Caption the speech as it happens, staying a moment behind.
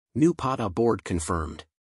New PATA board confirmed.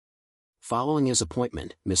 Following his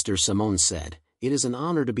appointment, Mr. Semone said, "It is an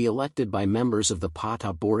honor to be elected by members of the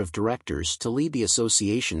PATA board of directors to lead the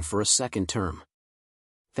association for a second term.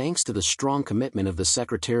 Thanks to the strong commitment of the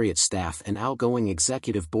Secretariat staff and outgoing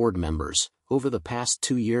executive board members, over the past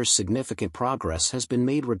 2 years significant progress has been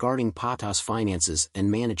made regarding PATA's finances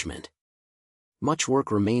and management. Much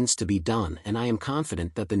work remains to be done, and I am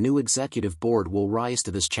confident that the new executive board will rise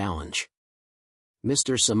to this challenge."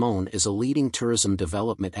 Mr. Semone is a leading tourism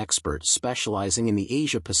development expert specializing in the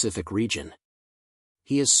Asia-Pacific region.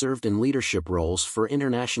 He has served in leadership roles for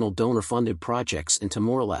international donor-funded projects in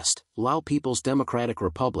Timor-Leste, Lao People's Democratic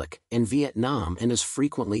Republic, and Vietnam, and is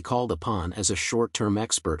frequently called upon as a short-term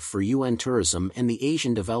expert for UN Tourism and the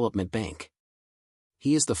Asian Development Bank.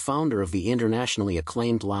 He is the founder of the internationally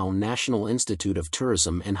acclaimed Lao National Institute of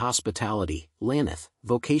Tourism and Hospitality, LANIT,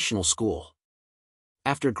 vocational school.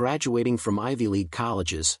 After graduating from Ivy League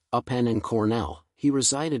colleges, UPenn and Cornell, he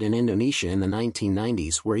resided in Indonesia in the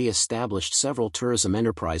 1990s, where he established several tourism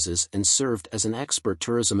enterprises and served as an expert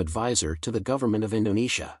tourism advisor to the government of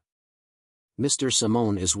Indonesia. Mr.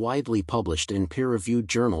 Semone is widely published in peer-reviewed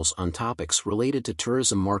journals on topics related to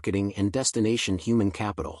tourism marketing and destination human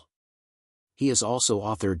capital. He has also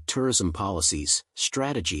authored tourism policies,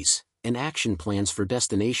 strategies, and action plans for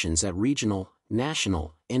destinations at regional,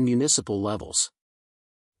 national, and municipal levels.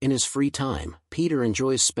 In his free time, Peter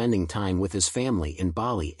enjoys spending time with his family in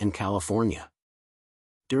Bali and California.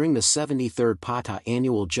 During the 73rd PATA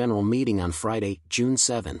Annual General Meeting on Friday, June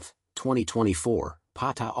 7, 2024,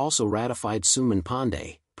 PATA also ratified Semone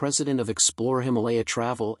Pandey, president of Explore Himalaya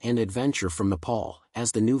Travel and Adventure from Nepal,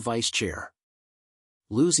 as the new vice chair.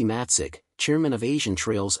 Lucy Matsig, chairman of Asian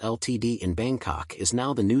Trails Ltd in Bangkok, is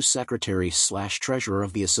now the new secretary/treasurer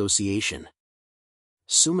of the association.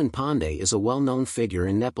 Semone Pandey is a well-known figure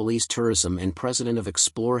in Nepalese tourism and president of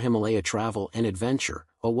Explore Himalaya Travel and Adventure,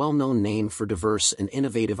 a well-known name for diverse and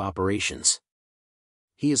innovative operations.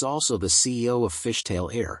 He is also the CEO of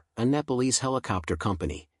Fishtail Air, a Nepalese helicopter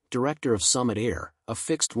company, director of Summit Air, a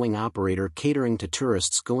fixed-wing operator catering to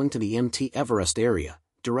tourists going to the Mt. Everest area,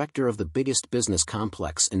 director of the biggest business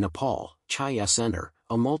complex in Nepal, Chaya Center,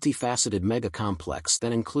 a multifaceted mega-complex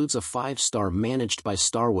that includes a 5-star managed by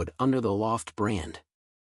Starwood under the Loft brand.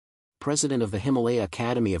 President of the Himalaya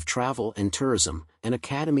Academy of Travel and Tourism, an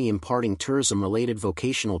academy imparting tourism-related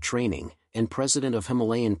vocational training, and president of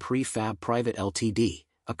Himalayan Prefab Private Ltd,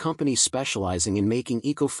 a company specializing in making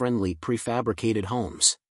eco-friendly prefabricated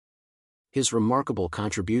homes. His remarkable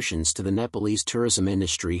contributions to the Nepalese tourism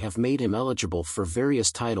industry have made him eligible for various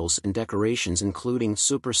titles and decorations, including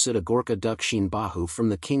Suprasiddha Gorkha Dakshin Bahu from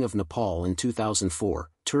the King of Nepal in 2004,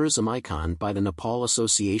 Tourism Icon by the Nepal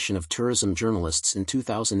Association of Tourism Journalists in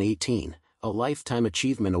 2018, a Lifetime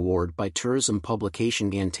Achievement Award by tourism publication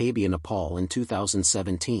Gantebia Nepal in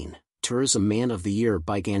 2017, Tourism Man of the Year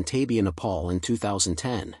by Gantebia Nepal in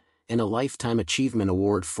 2010, and a Lifetime Achievement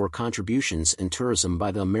Award for contributions in tourism by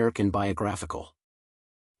the American Biographical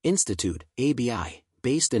Institute, ABI,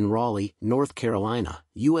 based in Raleigh, North Carolina,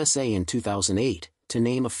 USA in 2008, to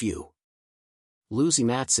name a few. Lucy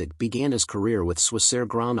Matsig began his career with Swissair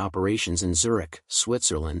ground operations in Zurich,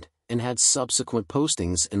 Switzerland, and had subsequent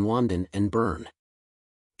postings in London and Bern.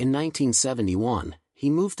 In 1971, he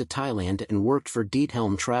moved to Thailand and worked for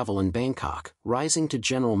Diethelm Travel in Bangkok, rising to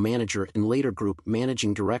general manager and later group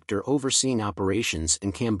managing director overseeing operations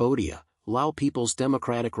in Cambodia, Lao People's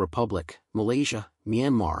Democratic Republic, Malaysia,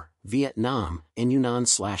 Myanmar, Vietnam, and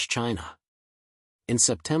Yunnan/China. In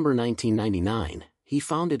September 1999, he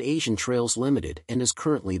founded Asian Trails Limited and is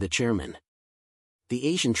currently the chairman. The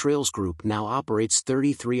Asian Trails Group now operates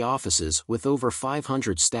 33 offices with over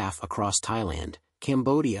 500 staff across Thailand,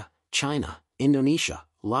 Cambodia, China, Indonesia,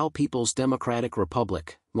 Lao People's Democratic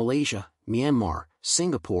Republic, Malaysia, Myanmar,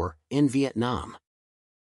 Singapore, and Vietnam.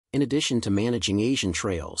 In addition to managing Asian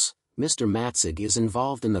Trails, Mr. Matsig is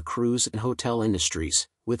involved in the cruise and hotel industries,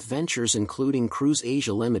 with ventures including Cruise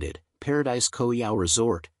Asia Limited, Paradise Koh Yao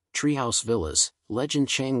Resort, Treehouse Villas, Legend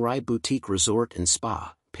Chiang Rai Boutique Resort and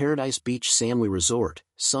Spa, Paradise Beach Samui Resort,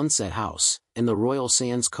 Sunset House, and the Royal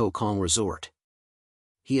Sands Koh Kong Resort.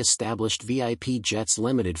 He established VIP Jets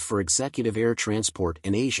Limited for executive air transport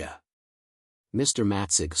in Asia. Mr.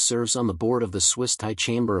 Matsig serves on the board of the Swiss Thai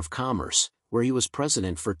Chamber of Commerce, where he was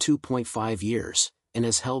president for 2.5 years, and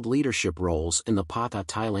has held leadership roles in the PATA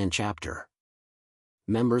Thailand chapter.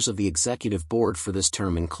 Members of the executive board for this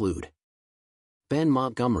term include Ben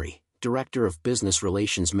Montgomery, Director of Business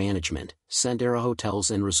Relations Management, Sandera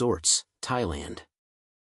Hotels and Resorts, Thailand.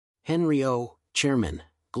 Henry O., Chairman,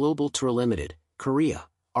 Global Tour Limited, Korea,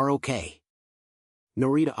 ROK.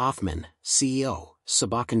 Norita Offman, CEO,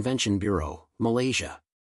 Sabah Convention Bureau, Malaysia.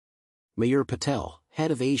 Mayur Patel, Head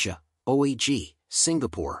of Asia, OAG,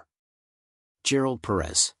 Singapore. Gerald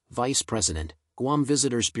Perez, Vice President, Guam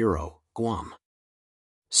Visitors Bureau, Guam.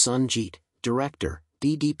 Sunjeet, Director,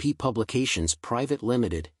 DDP Publications Private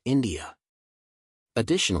Limited, India.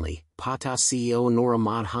 Additionally, PATA CEO Noor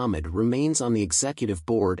Ahmad Hamid remains on the executive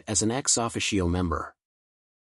board as an ex officio member.